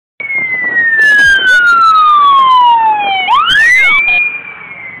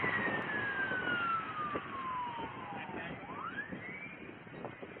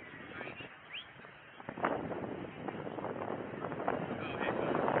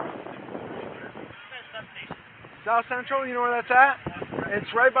South Central, you know where that's at?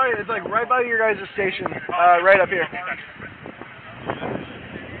 It's right by, it's like right by your guys' station, right up here.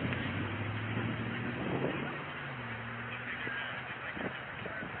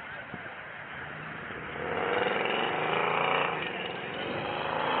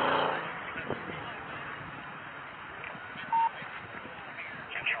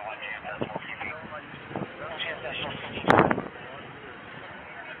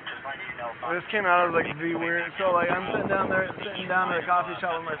 This came out of like the weird. So like I'm sitting down at a coffee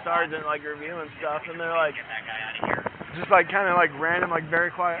shop with my sergeant, like reviewing stuff, and they're like, just like kind of like random, like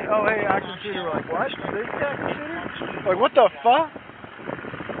very quiet. Oh hey, active shooter. We're like, what? This is active shooter? Like what the fuck?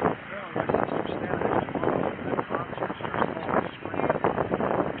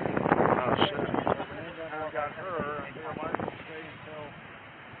 Oh shit.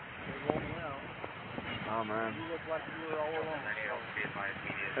 Oh man.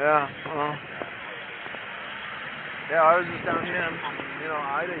 Yeah. Well. Yeah, I was just down here,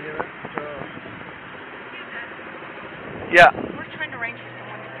 Ida unit. So. Yeah. We're trying to arrange for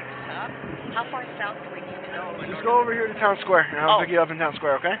someone to pick us up. How far south do we need to go? Just go over here to Town Square, and I'll pick you up in Town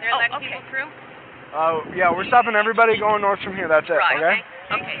Square, okay? There's people through? Yeah, we're stopping everybody going north from here. That's it, right, okay?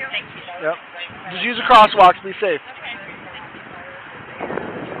 Okay, thank you. Yep. Just use the crosswalks. Be safe. Okay.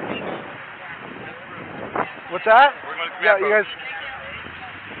 What's that? Yeah, you guys.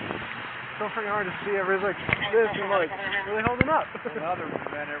 So freaking hard to see. Everybody's like this and like really holding up. Another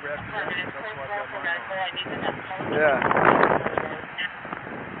man ever after that. That's why I got mine on. Yeah.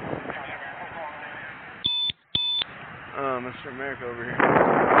 Mr. America over here.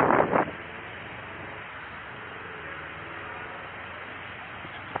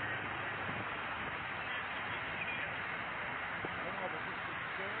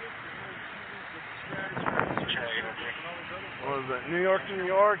 What was it? New York to New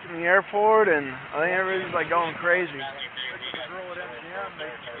York in the airport, and I think everybody's like going crazy. The girl at MGM,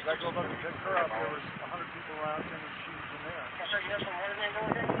 as I drove up to pick her up, there was 100 people around him, and she was in there.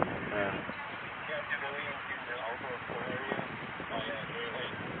 Yeah.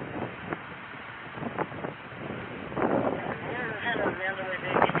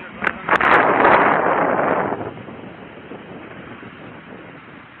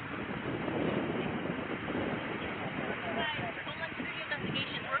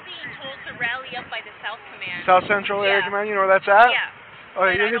 Up by the South Command. South Central Area Command, you know where that's at? Yeah.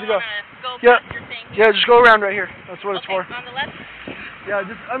 Okay, you're good to go. Yeah. Yeah, just go around right here. That's what it's for. On the left? Yeah,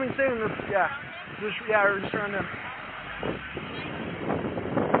 stay in this, yeah. We're just trying to...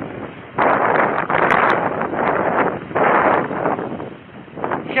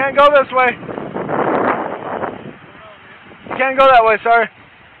 You can't go this way. You can't go that way, sorry.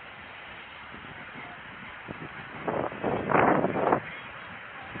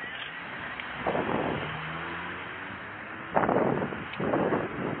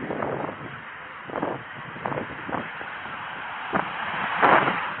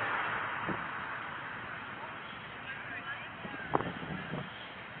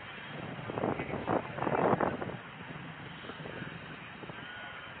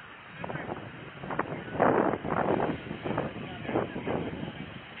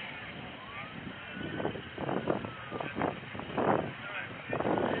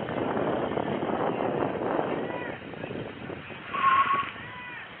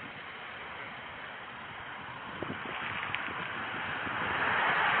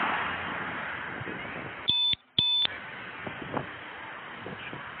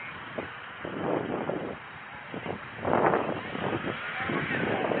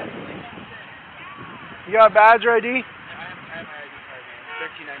 You got a badge or ID? I have my ID card,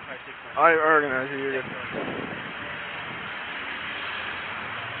 13956. I organize it, you're good.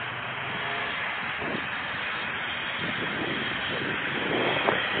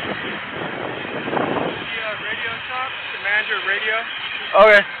 Radio shop, the manager of radio.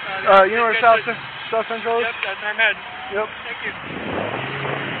 Okay. You know where South Central is? Yep, that's where I'm heading. Yep. Thank you.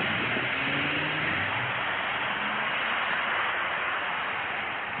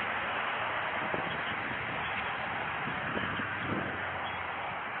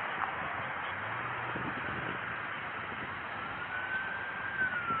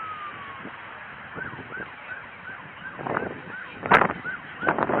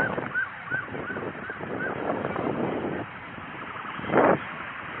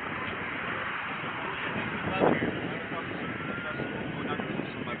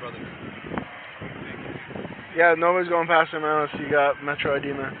 Yeah, nobody's going past him unless you got Metro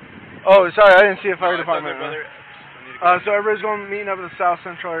ID, man. Oh, sorry, I didn't see a fire department. So everybody's going meeting up at the South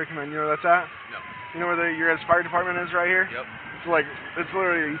Central Area Command. You know where that's at? No. You know where your guys' fire department is right here? Yep. It's like, it's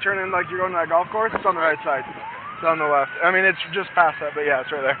literally, you turn in like you're going to that golf course, it's on the right side. It's on the left. I mean, it's just past that, but yeah,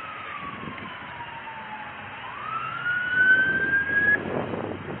 it's right there.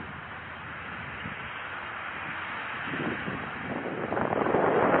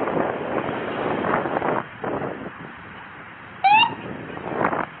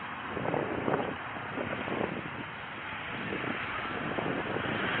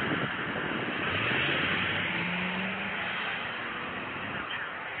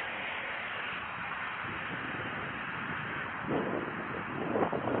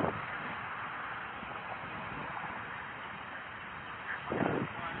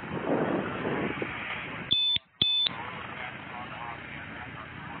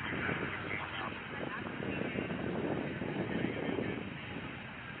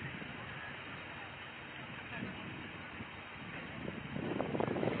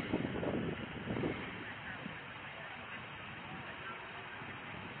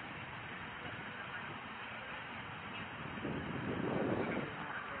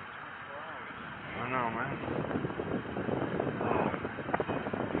 I know, man.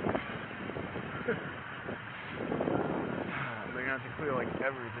 They're gonna have to clear like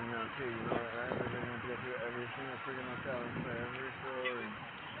everything now too, you know that, right? They're gonna have to go through every single freaking hotel and clear every floor.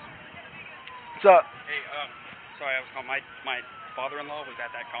 What's up? Hey, sorry, I was calling. My father-in-law was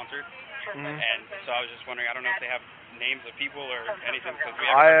at that concert, Mm-hmm. and so I was just wondering. I don't know if they have names of people or anything. Cause we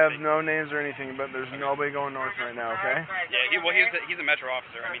I have no names or anything, but there's nobody going north right now, okay? Yeah, he's a Metro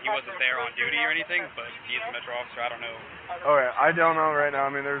officer. I mean, he wasn't there on duty or anything, but he is a Metro officer. I don't know. Okay, I don't know right now.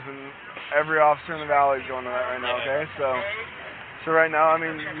 I mean, every officer in the valley is going to that right now, okay? So right now, I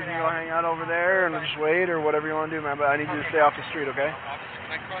mean, you can go hang out over there and just wait or whatever you want to do, man, but I need you to stay off the street, okay? Officer,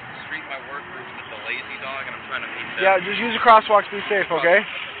 can I cross the street? My work group's just a lazy dog, and I'm trying to meet them. Yeah, just use the crosswalks, be safe, okay?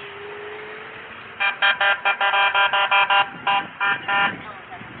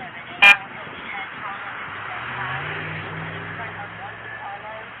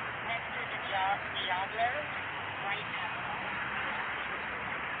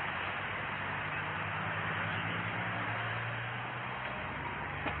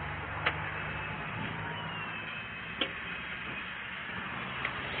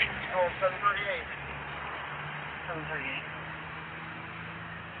 Oh, 738. 738.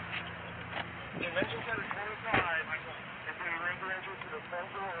 Dimensions at 25. If we remember entry to the front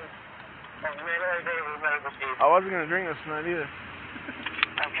door, of medical team. I wasn't going to drink this tonight either.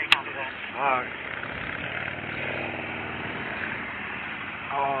 Okay, copy that. Alright.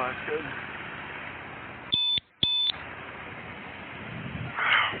 Oh, that's good.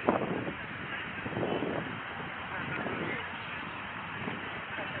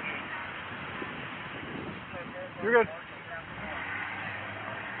 You're good.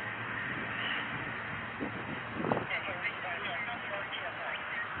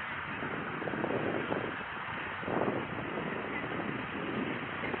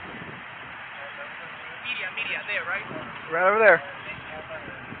 Media, there, right? Right over there.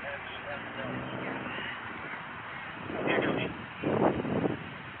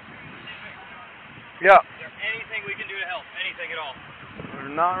 Yeah. Anything we can do to help? Anything at all?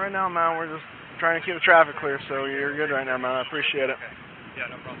 Not right now, man. We're just trying to keep the traffic clear, so you're good right now, man. I appreciate it. Yeah,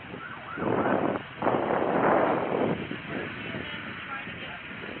 no problem.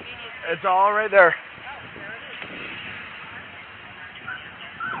 It's all right there.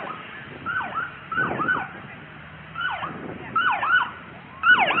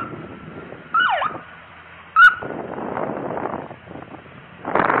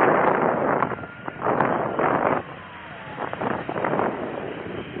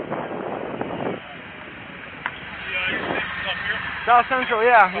 South Central,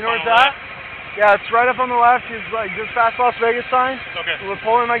 yeah. You know where it's at? Yeah, it's right up on the left. It's like just past Las Vegas sign. Okay. We're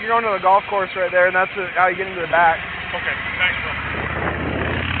pulling like you're going to the golf course right there, and that's how you get into the back. Okay, thanks, bro.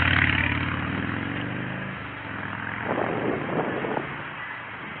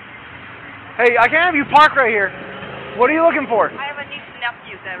 Hey, I can't have you park right here. What are you looking for? I have a niece and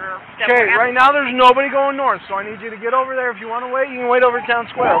nephew that are... Okay, right now there's nobody going north, so I need you to get over there. If you want to wait, you can wait over at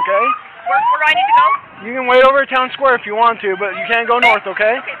Town Square, okay? Where do I need to go? You can wait over at Town Square if you want to, but you can't go north,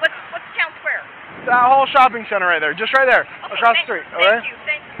 okay? Okay, what's Town Square? That whole shopping center right there, just right there, Okay, across the street, okay? Thank you.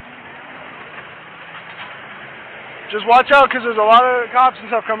 Just watch out, because there's a lot of cops and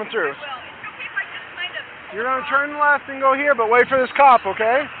stuff coming through. Well, it's okay if I just kind of... You're going to turn left and go here, but wait for this cop,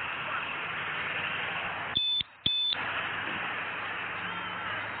 okay?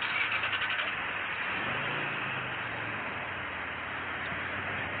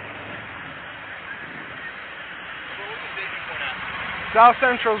 South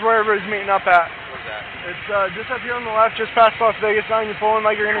Central's where everybody's meeting up at. Where's that? It's just up here on the left, just past Las Vegas sign. You pull in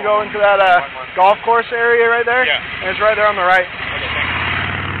like you're gonna go into that golf course area right there. Yeah. And it's right there on the right. Okay, thanks.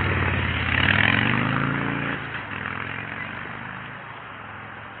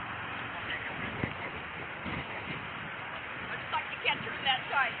 Looks like you can't turn that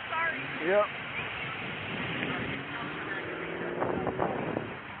side. Sorry. Yep.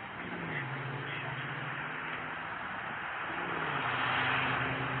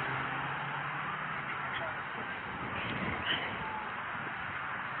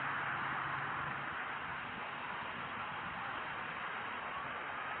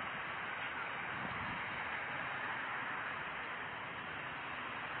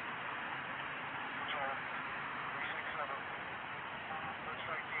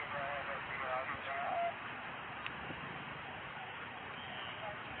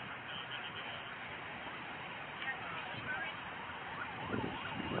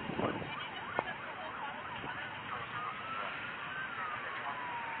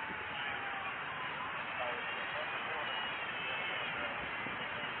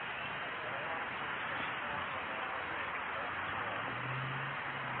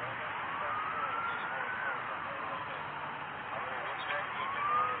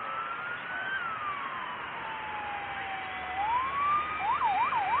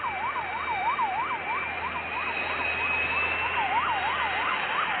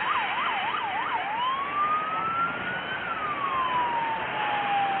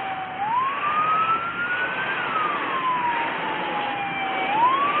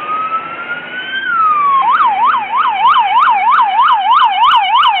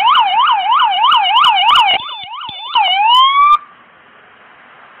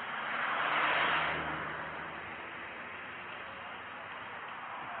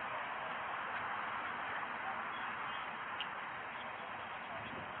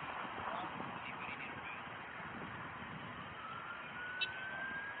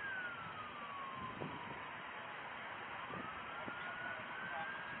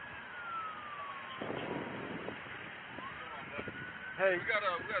 Hey. We got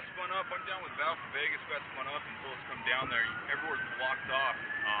spun up. I'm down with Val from Vegas. We got spun up and told us to come down there. Everywhere's blocked off.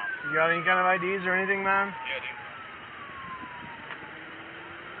 You got any kind of IDs or anything, man? Yeah, dude.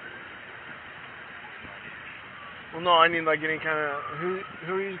 Well, no, I need like any kind of who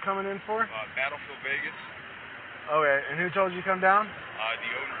are you coming in for? Battlefield Vegas. Okay, and who told you to come down? The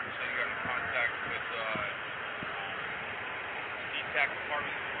owner said he got in contact with DTAC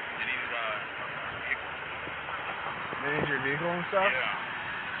department. They needed vehicle. They need your vehicle and stuff? Yeah.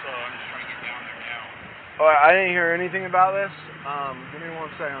 So I'm just trying to get down there now. Oh, I didn't hear anything about this. Give me 1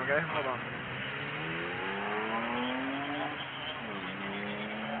 second, okay? Hold on.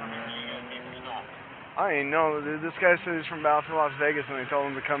 I didn't know, dude. This guy said he's from Battlefield, Las Vegas, and they told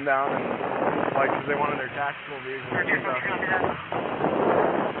him to come down and, like, because they wanted their tactical vehicles and stuff.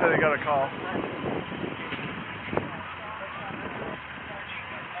 So they got a call.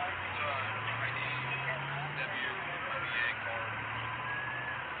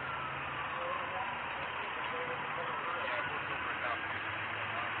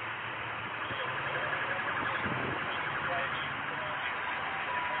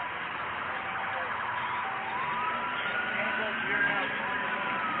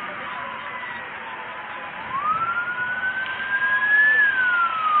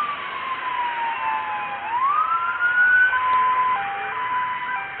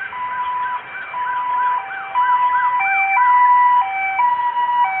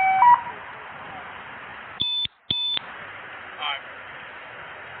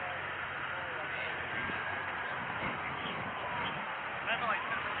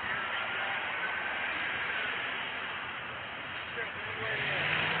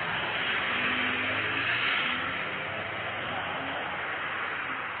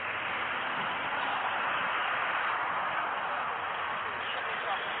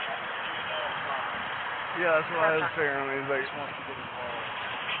 Yeah, that's what I was figuring. He's like,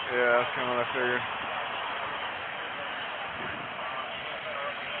 yeah, that's kind of what I figured.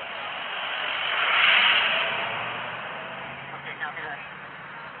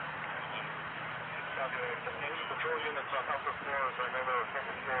 Patrol units on upper floors. I know there were a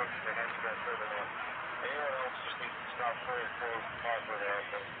couple floors that had you guys further in. Anyone else just needs to stop fully closed the pod where they're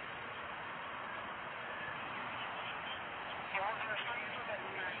at.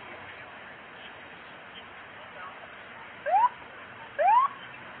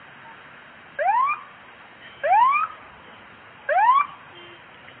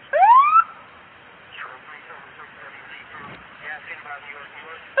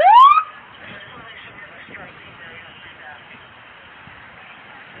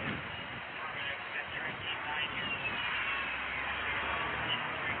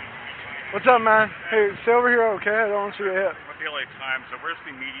 What's up, man? Hey, stay over here, okay? I don't want you to get hit. I feel like time. So where's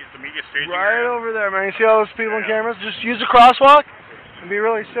the media staging Right area? over there, man. You see all those people on cameras? Just use the crosswalk and be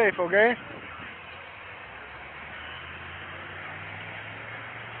really safe, okay?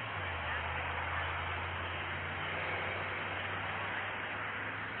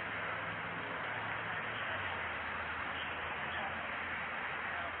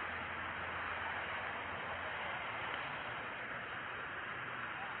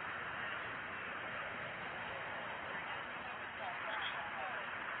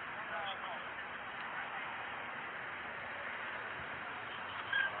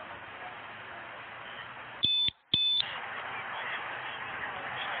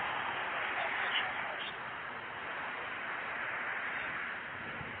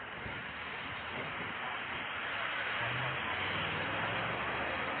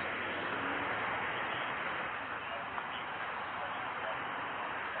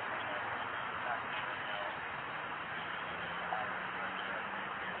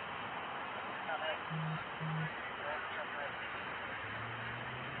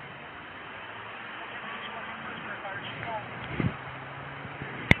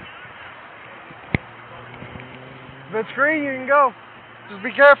 If it's green, you can go. Just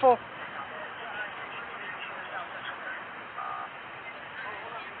be careful.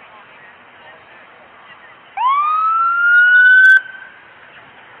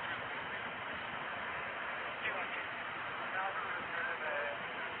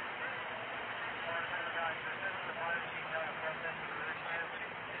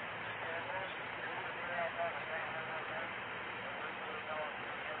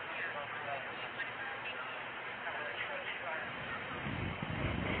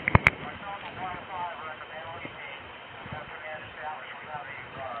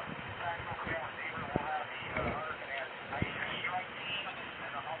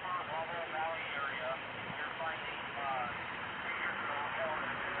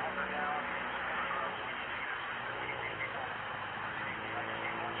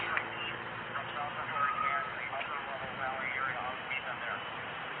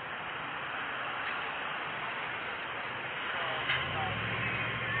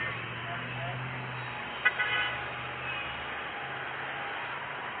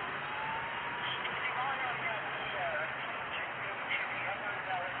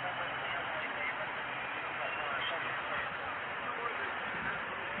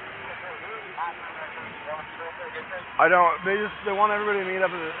 They want everybody to meet up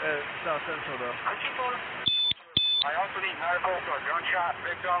at South Central, though. I also need medical for a gunshot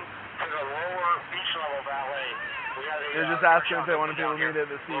victim to the lower beach level valet. They're just asking if they want people to meet at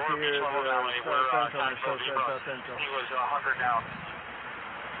the CP or the South Central. South Central. He was hunkered down. We're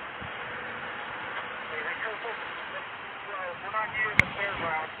not near the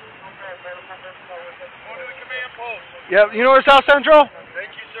fairground. Go to the command post. Yep, you know where South Central?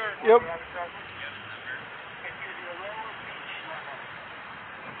 Thank you, sir. Yep.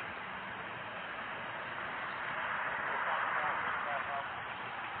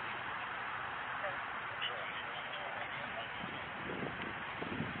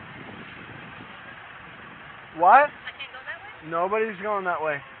 What? I can't go that way? Nobody's going that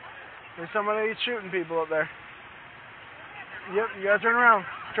way. There's somebody shooting people up there. Yep, you gotta turn around.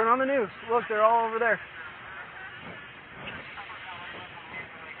 Turn on the news. Look, they're all over there.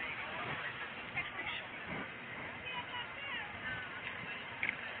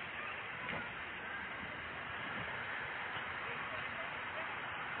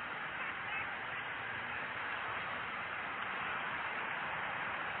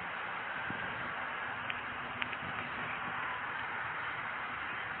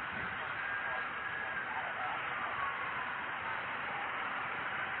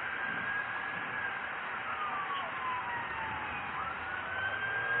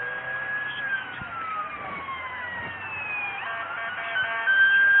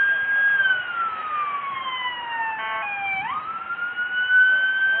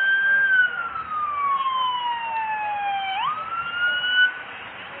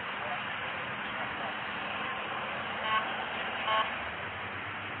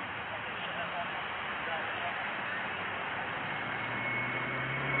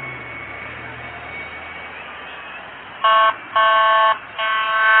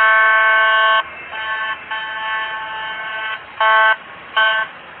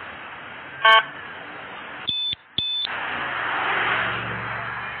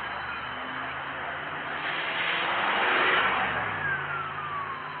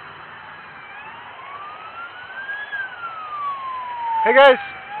 Hey guys,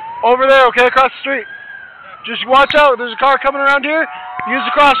 over there, okay, across the street. Just watch out. There's a car coming around here. Use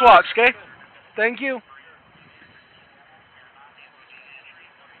the crosswalks, okay? Thank you.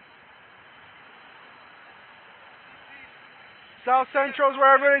 South Central is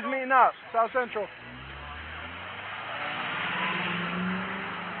where everybody's meeting up. South Central.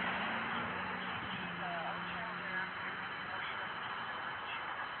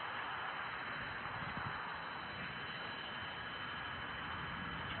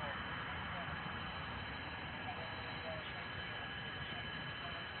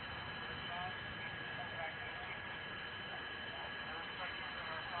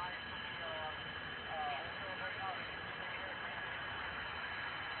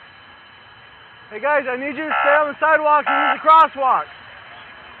 Hey guys, I need you to stay on the sidewalk and use the crosswalk.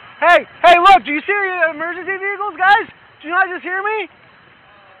 Hey, look, do you see the emergency vehicles, guys? Do you not just hear me?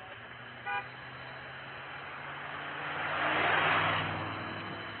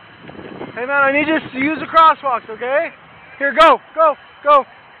 Hey man, I need you to use the crosswalks, okay? Here, go.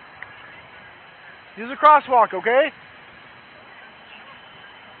 Use the crosswalk, okay?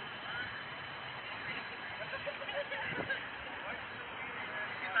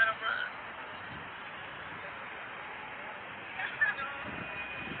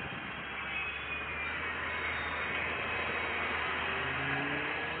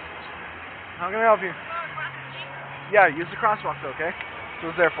 How can I help you? Yeah, use the crosswalks, okay? That's what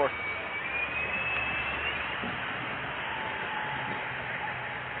it's there for.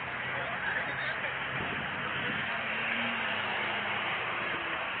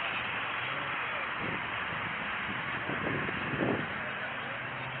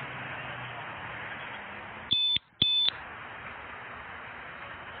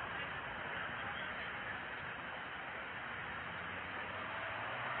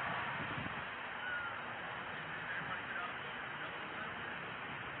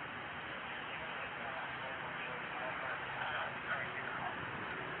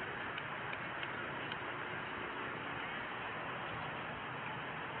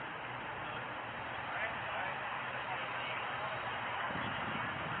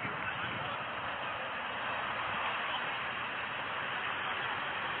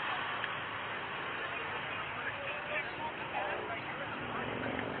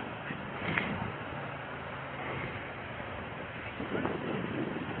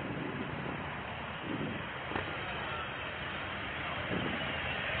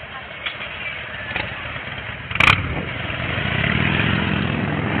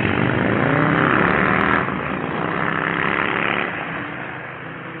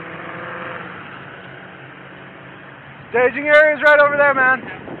 Staging area is right over there, man.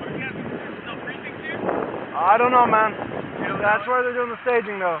 I don't know, man. That's where they're doing the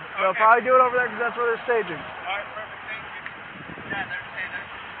staging, though. They'll probably do it over there because that's where they're staging. Alright, perfect, thank you. Yeah, they're staying there.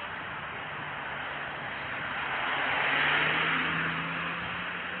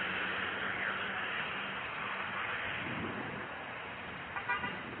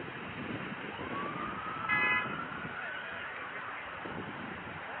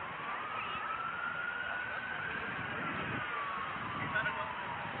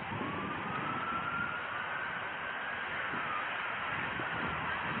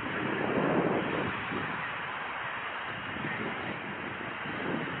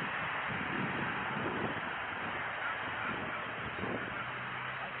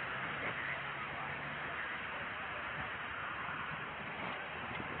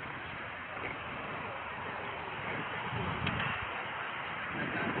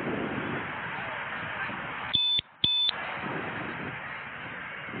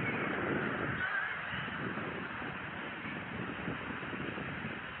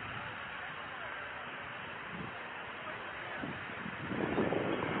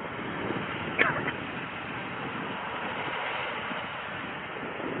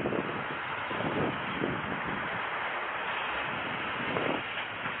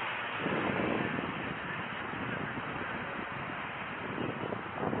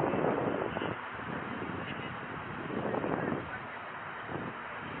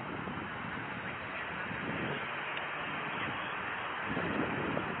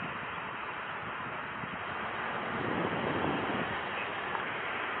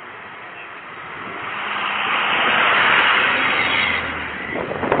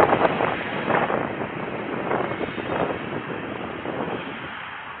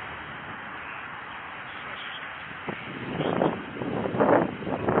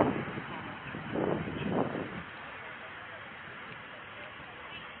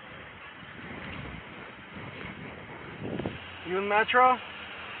 You in Metro?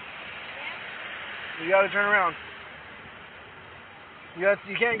 You gotta turn around.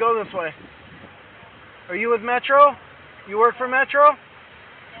 You can't go this way. Are you with Metro? You work for Metro?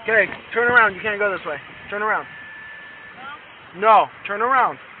 Okay, turn around. You can't go this way. Turn around. No, turn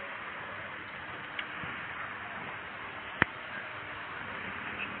around.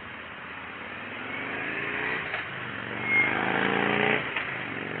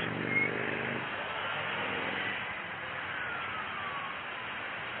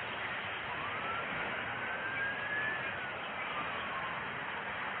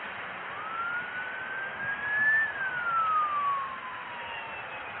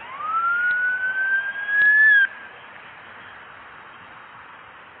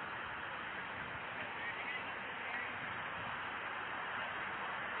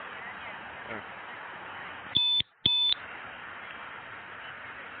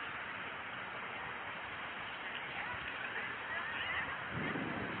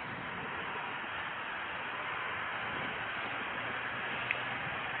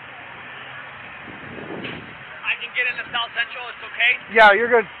 I can get into South Central, it's okay? Yeah, you're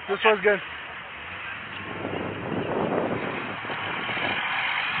good. This was good.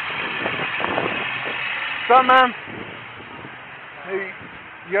 What's up, man? Hey,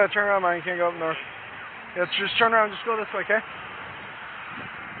 you gotta turn around, man. You can't go up north. Yeah, just turn around. Just go this way, okay?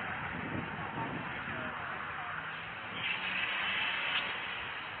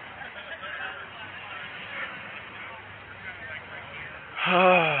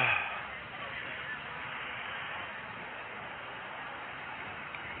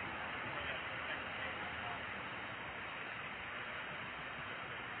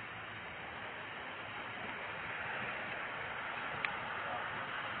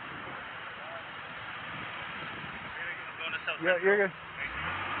 Yeah, you're good.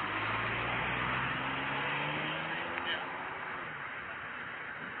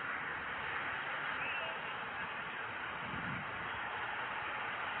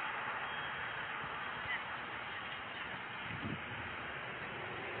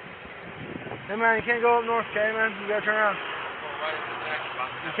 Hey, man, you can't go up north, okay, man? You gotta turn around.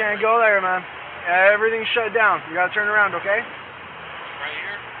 You can't go there, man. Everything's shut down. You gotta turn around, okay? Right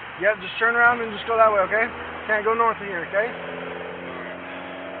here? Yep, just turn around and just go that way, okay? Can't go north of here, okay?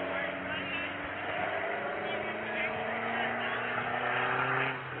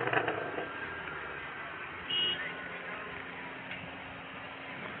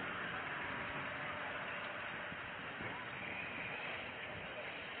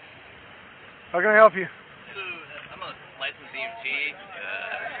 How can I help you? I'm a licensed EMT.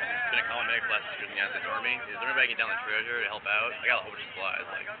 Been a common medical last year in the United States Army. Is there anybody I can get down the treasure to help out? I got a whole bunch of supplies.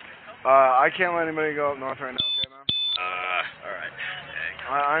 I can't let anybody go up north right now, okay, man? Alright.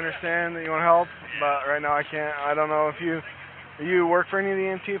 I understand that you want to help, but right now I can't. I don't know if you work for any of the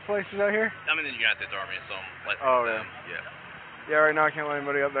EMT places out here? I'm in the United States Army, so I'm licensed Oh, with yeah. them. Yeah. Yeah, right now I can't let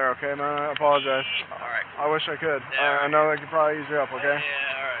anybody up there, okay, man? I apologize. Alright. I wish I could. Yeah, I know I could probably use your help, okay?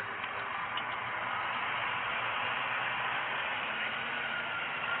 Yeah, alright.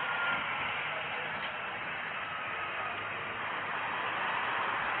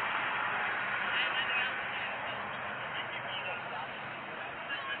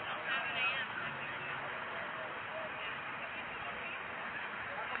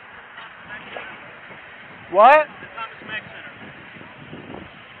 What? The Thomas Mack Center.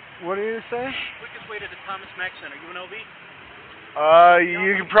 What did you say? Quickest way to the Thomas Mack Center. UNLV?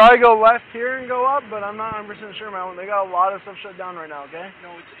 You can probably go left here and go up, but I'm not 100% sure, man. They got a lot of stuff shut down right now, okay?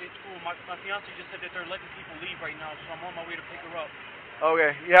 No, it's cool. My fiance just said that they're letting people leave right now, so I'm on my way to pick her up.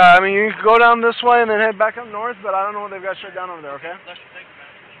 Okay. Yeah, I mean, you can go down this way and then head back up north, but I don't know what they've got shut down over there, okay? Bless you, thank you,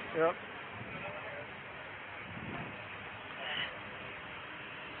 man. Yep.